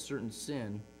backs up a certain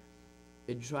sin,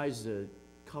 it tries to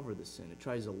cover the sin. It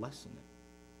tries to lessen it.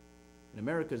 And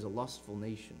America is a lustful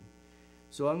nation.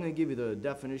 So I'm going to give you the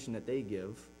definition that they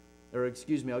give, or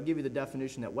excuse me, I'll give you the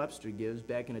definition that Webster gives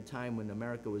back in a time when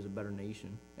America was a better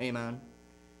nation. Amen.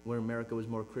 Where America was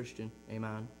more Christian.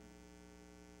 Amen.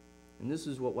 And this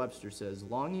is what Webster says.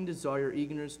 Longing, desire,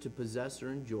 eagerness to possess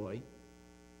or enjoy.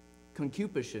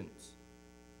 Concupiscence.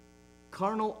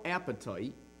 Carnal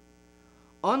appetite.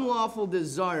 Unlawful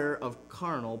desire of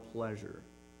carnal pleasure.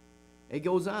 It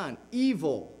goes on.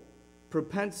 Evil.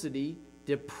 Propensity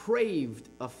depraved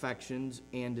affections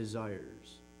and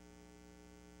desires.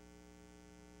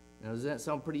 Now, does that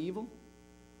sound pretty evil?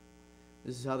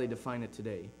 This is how they define it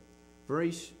today.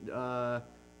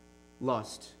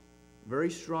 Lust.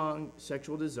 Very strong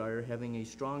sexual desire, having a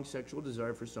strong sexual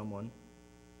desire for someone.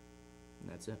 And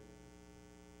that's it.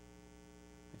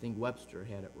 I think Webster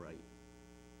had it right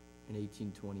in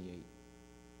 1828.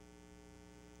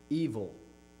 Evil,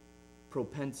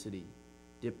 propensity,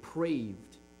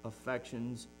 depraved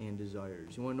affections and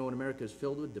desires. You want to know what America is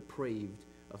filled with? Depraved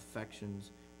affections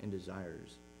and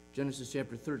desires. Genesis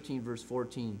chapter 13, verse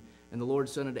 14. And the Lord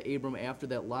said unto Abram, after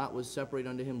that Lot was separated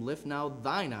unto him, lift now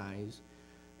thine eyes,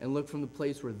 and look from the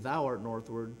place where thou art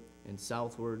northward, and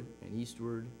southward, and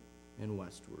eastward, and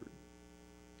westward.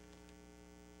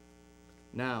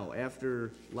 Now,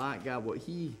 after Lot got what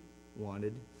he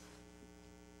wanted,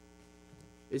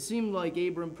 it seemed like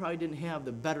Abram probably didn't have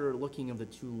the better looking of the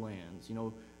two lands. You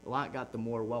know, Lot got the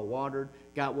more well-watered,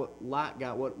 Lot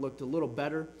got what looked a little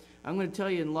better. I'm going to tell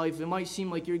you, in life, it might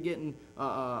seem like you're getting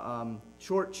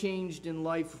shortchanged in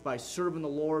life by serving the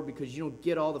Lord because you don't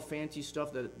get all the fancy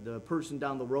stuff that the person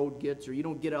down the road gets, or you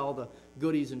don't get all the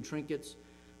goodies and trinkets.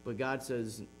 But God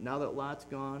says, now that Lot's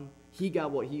gone, he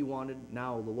got what he wanted.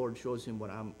 Now the Lord shows him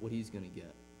what he's going to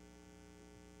get.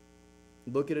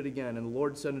 Look at it again. And the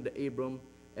Lord said unto Abram,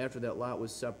 after that Lot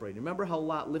was separated. Remember how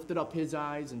Lot lifted up his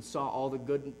eyes and saw all the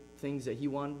good things that he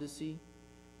wanted to see?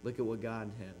 Look at what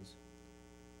God has.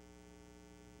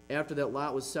 After that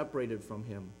Lot was separated from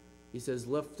him, he says,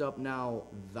 lift up now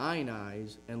thine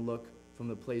eyes and look from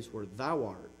the place where thou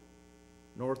art,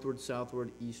 northward,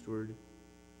 southward, eastward,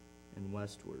 and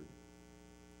westward.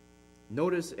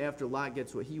 Notice after Lot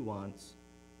gets what he wants,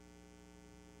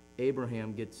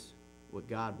 Abraham gets what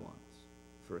God wants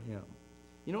for him.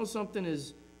 You know something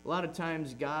is, a lot of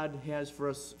times God has for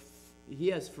us, he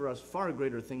has for us far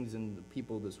greater things than the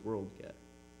people of this world get.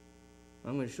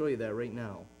 I'm going to show you that right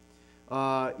now.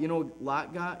 You know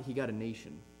Lot got? He got a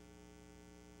nation.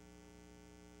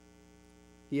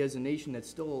 He has a nation that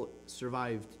still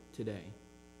survived today.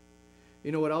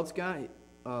 You know what else got?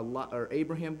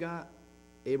 Abraham got?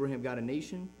 Abraham got a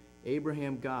nation.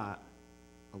 Abraham got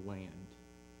a land.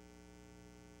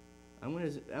 I'm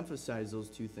going to emphasize those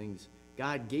two things.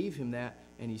 God gave him that,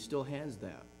 and he still has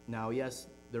that. Now, yes,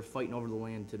 they're fighting over the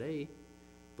land today,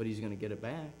 but he's going to get it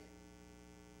back.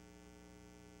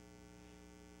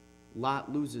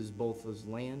 Lot loses both his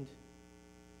land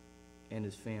and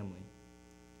his family.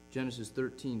 Genesis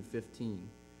 13:15.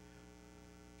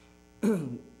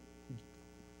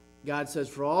 God says,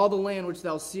 for all the land which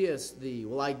thou seest thee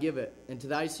will I give it, and to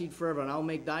thy seed forever, and I'll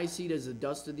make thy seed as the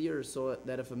dust of the earth, so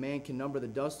that if a man can number the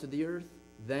dust of the earth,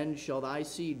 then shall thy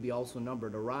seed be also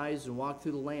numbered. Arise and walk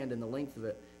through the land in the length of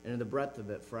it and in the breadth of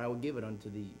it, for I will give it unto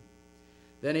thee.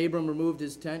 Then Abram removed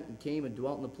his tent and came and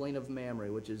dwelt in the plain of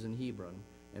Mamre, which is in Hebron,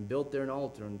 and built there an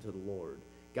altar unto the Lord.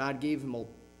 God gave him a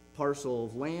parcel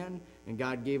of land, and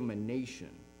God gave him a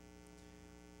nation.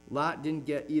 Lot didn't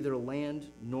get either a land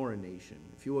nor a nation.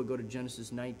 If you will, go to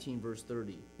Genesis 19, verse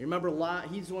 30. You remember Lot?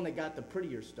 He's the one that got the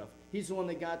prettier stuff. He's the one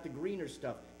that got the greener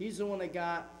stuff. He's the one that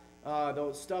got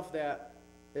the stuff that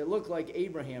it looked like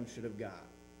Abraham should have got.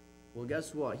 Well,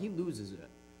 guess what? He loses it.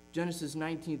 Genesis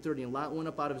 19:30, and Lot went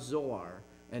up out of Zoar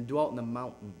and dwelt in the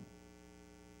mountain.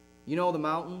 You know the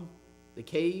mountain? The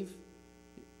cave?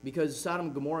 Because Sodom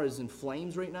and Gomorrah is in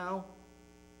flames right now?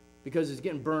 Because it's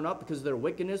getting burned up because of their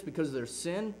wickedness, because of their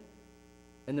sin,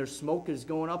 and their smoke is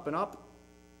going up and up?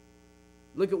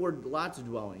 Look at where Lot's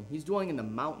dwelling. He's dwelling in the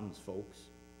mountains, folks.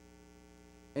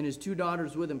 And his two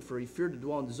daughters with him, for he feared to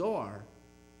dwell in Zoar.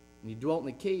 And he dwelt in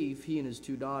the cave, he and his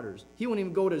two daughters. He wouldn't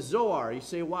even go to Zoar. You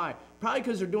say, why? Probably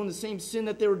because they're doing the same sin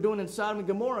that they were doing in Sodom and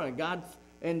Gomorrah.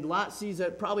 And Lot sees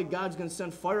that probably God's going to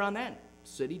send fire on that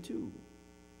city too.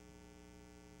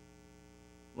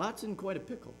 Lot's in quite a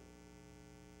pickle.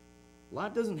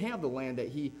 Lot doesn't have the land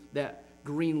that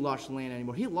green, lush land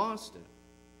anymore. He lost it.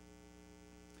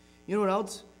 You know what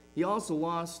else? He also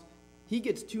lost, he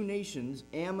gets two nations,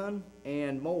 Ammon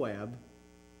and Moab,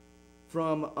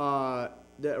 from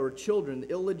that were children,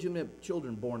 illegitimate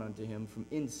children born unto him from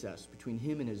incest between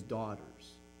him and his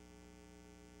daughters.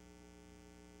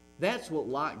 That's what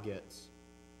Lot gets.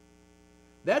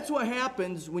 That's what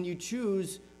happens when you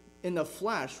choose in the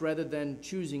flesh rather than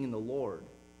choosing in the Lord.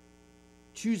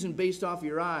 Choosing based off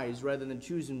your eyes rather than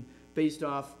choosing based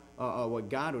off what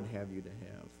God would have you to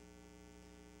have.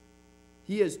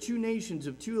 He has two nations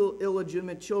of two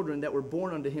illegitimate children that were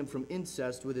born unto him from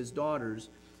incest with his daughters,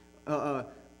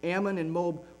 Ammon and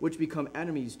Moab, which become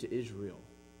enemies to Israel.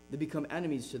 They become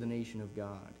enemies to the nation of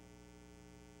God.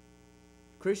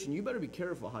 Christian, you better be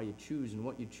careful how you choose and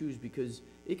what you choose, because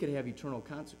it could have eternal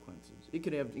consequences. It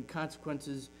could have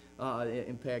consequences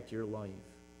impact your life.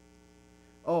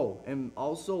 Oh, and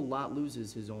also Lot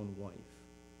loses his own wife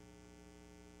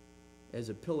as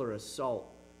a pillar of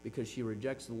salt, because she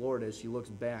rejects the Lord as she looks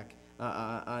back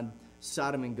on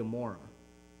Sodom and Gomorrah.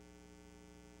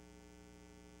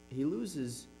 He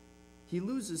loses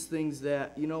things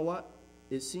that, you know what?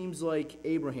 It seems like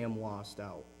Abraham lost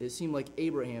out. It seemed like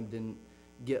Abraham didn't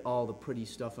get all the pretty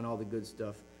stuff and all the good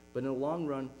stuff. But in the long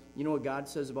run, you know what God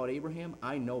says about Abraham?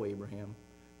 I know Abraham,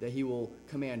 that he will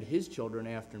command his children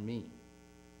after me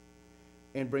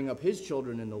and bring up his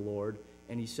children in the Lord,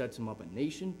 and he sets him up a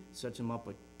nation, sets him up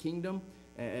a kingdom.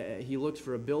 He looks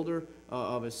for a builder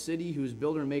of a city whose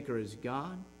builder and maker is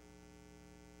God.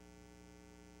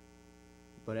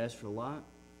 But as for Lot,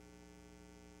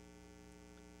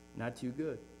 not too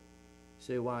good.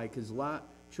 Say why? Because Lot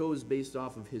chose based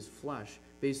off of his flesh,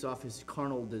 based off his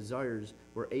carnal desires,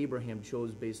 where Abraham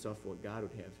chose based off what God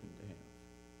would have him to have.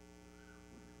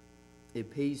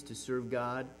 It pays to serve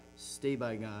God, stay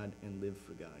by God, and live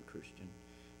for God, Christian.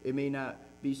 It may not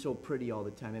be so pretty all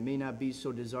the time. It may not be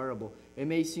so desirable. It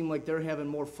may seem like they're having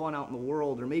more fun out in the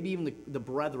world, or maybe even the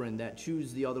brethren that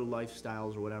choose the other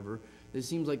lifestyles or whatever. It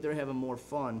seems like they're having more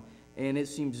fun, and it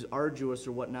seems arduous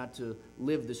or whatnot to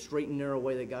live the straight and narrow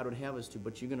way that God would have us to,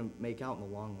 but you're going to make out in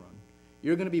the long run.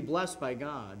 You're going to be blessed by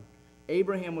God.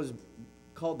 Abraham was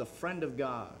called the friend of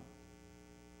God.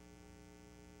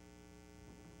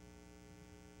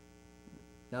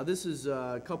 Now, this is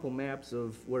a couple maps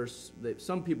of where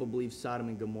some people believe Sodom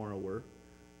and Gomorrah were.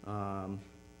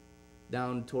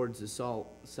 Down towards the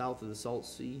south of the Salt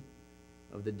Sea,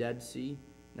 of the Dead Sea.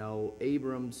 Now,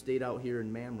 Abram stayed out here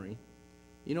in Mamre.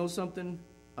 You know something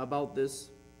about this?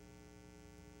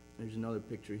 There's another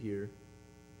picture here.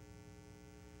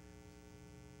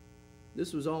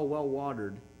 This was all well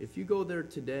watered. If you go there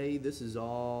today, this is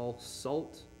all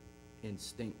salt and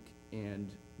stink and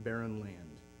barren land.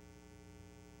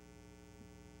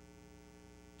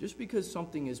 Just because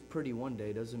something is pretty one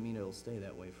day doesn't mean it'll stay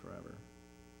that way forever.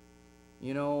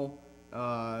 You know,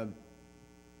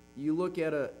 you look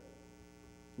at a,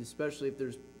 especially if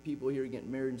there's people here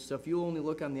getting married and stuff, you'll only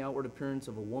look on the outward appearance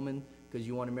of a woman because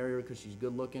you want to marry her because she's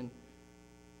good looking.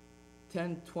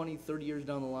 10, 20, 30 years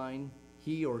down the line,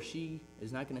 he or she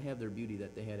is not going to have their beauty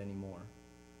that they had anymore.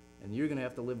 And you're going to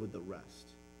have to live with the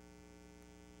rest.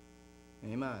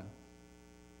 Amen.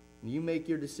 You make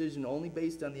your decision only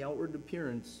based on the outward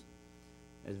appearance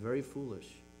as very foolish.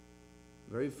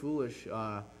 Very foolish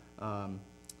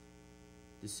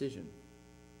decision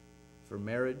for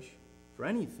marriage, for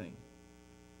anything.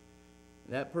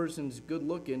 That person's good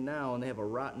looking now and they have a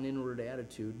rotten inward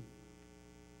attitude.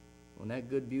 When that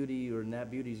good beauty or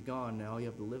that beauty's gone, now all you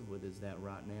have to live with is that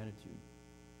rotten attitude.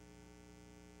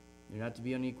 You're not to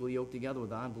be unequally yoked together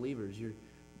with unbelievers.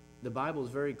 The Bible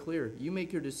is very clear. You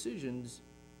make your decisions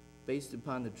based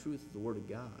upon the truth of the Word of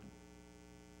God.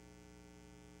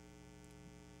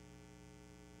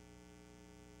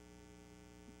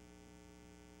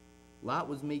 Lot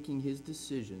was making his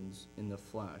decisions in the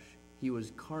flesh. He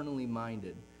was carnally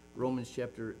minded. Romans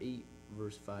chapter 8,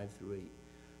 verse 5 through 8.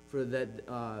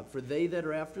 For they that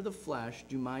are after the flesh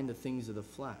do mind the things of the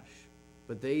flesh,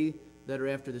 but they that are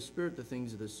after the Spirit the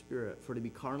things of the Spirit. For to be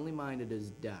carnally minded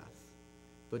is death,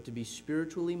 but to be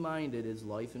spiritually minded is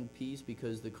life and peace,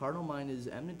 because the carnal mind is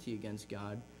enmity against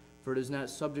God, for it is not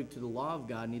subject to the law of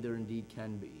God, neither indeed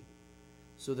can be.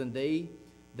 So then they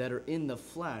that are in the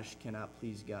flesh cannot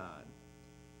please God.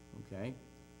 Okay?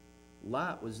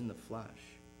 Lot was in the flesh.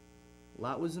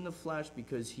 Lot was in the flesh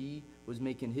because he was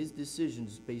making his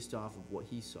decisions based off of what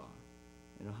he saw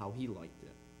and how he liked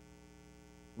it.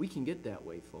 We can get that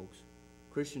way, folks.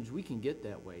 Christians, we can get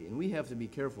that way, and we have to be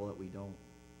careful that we don't.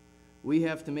 We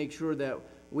have to make sure that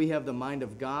we have the mind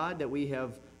of God, that we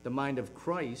have the mind of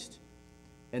Christ,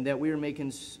 and that we are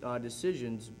making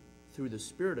decisions through the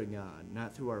Spirit of God,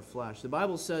 not through our flesh. The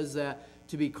Bible says that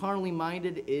to be carnally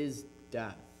minded is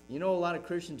death. You know, a lot of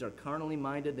Christians are carnally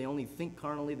minded. They only think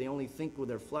carnally. They only think with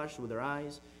their flesh, with their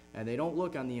eyes, and they don't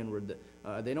look on the inward.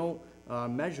 They don't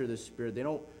measure the Spirit. They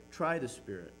don't try the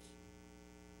spirits.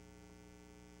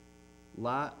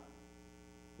 Lot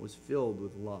was filled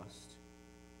with lust.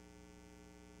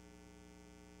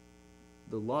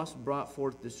 The lust brought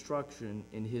forth destruction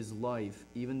in his life,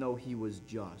 even though he was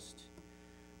just,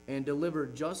 and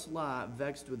delivered just Lot,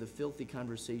 vexed with the filthy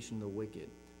conversation of the wicked.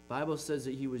 The Bible says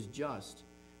that he was just,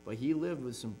 but he lived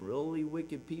with some really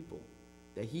wicked people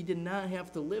that he did not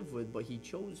have to live with, but he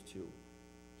chose to.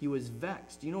 He was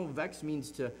vexed. You know, vexed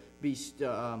means to be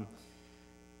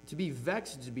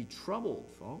vexed, to be troubled,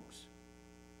 folks.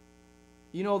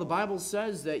 You know, the Bible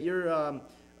says that you're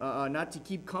not to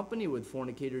keep company with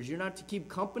fornicators. You're not to keep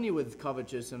company with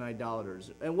covetous and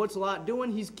idolaters. And what's Lot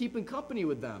doing? He's keeping company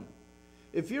with them.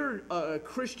 If you're a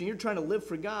Christian, you're trying to live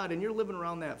for God, and you're living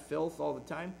around that filth all the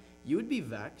time, you would be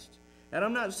vexed. And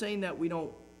I'm not saying that we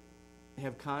don't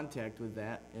have contact with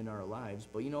that in our lives,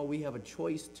 but, you know, we have a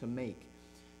choice to make.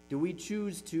 Do we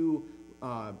choose to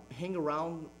hang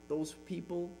around those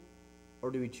people,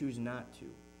 or do we choose not to?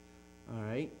 All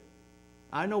right?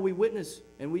 I know we witness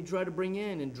and we try to bring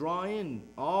in and draw in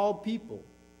all people,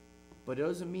 but it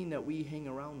doesn't mean that we hang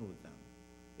around with them.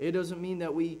 It doesn't mean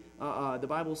that the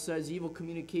Bible says evil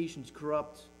communications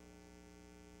corrupt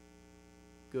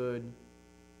good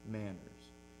manners.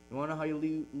 You want to know how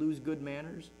you lose good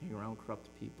manners? Hang around corrupt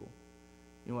people.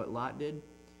 You know what Lot did?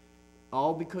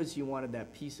 All because he wanted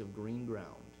that piece of green ground.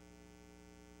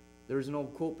 There's an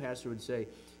old quote pastor would say,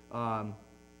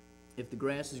 if the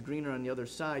grass is greener on the other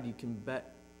side, you can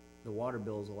bet the water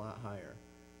bill is a lot higher.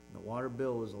 And the water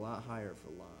bill was a lot higher for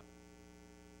Lot.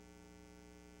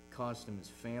 It cost him his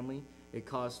family. It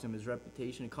cost him his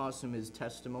reputation. It cost him his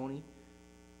testimony.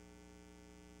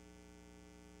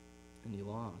 And he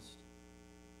lost.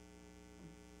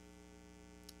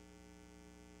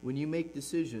 When you make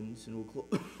decisions, and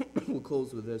we'll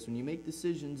close with this, when you make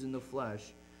decisions in the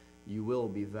flesh, you will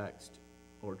be vexed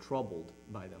or troubled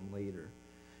by them later.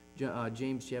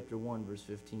 James chapter 1, verse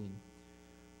 15.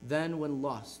 Then when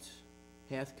lust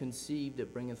hath conceived,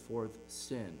 it bringeth forth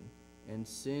sin. And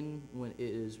sin, when it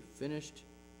is finished,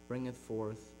 bringeth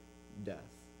forth death.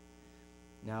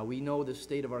 Now we know the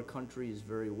state of our country is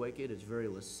very wicked, it's very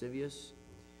lascivious.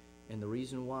 And the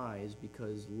reason why is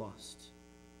because lust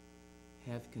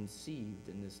hath conceived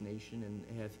in this nation,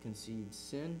 and hath conceived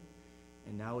sin,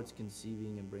 and now it's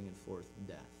conceiving and bringing forth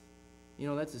death. You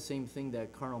know, that's the same thing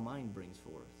that carnal mind brings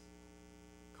forth.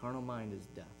 Carnal mind is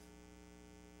death.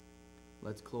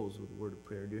 Let's close with a word of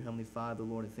prayer. Dear Heavenly Father,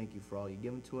 Lord, I thank you for all you've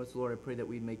given to us. Lord, I pray that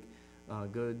we'd make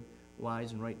good,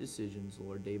 wise, and right decisions,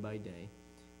 Lord, day by day.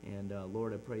 And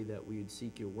Lord, I pray that we would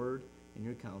seek your word and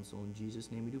your counsel. In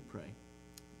Jesus' name we do pray.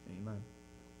 Amen.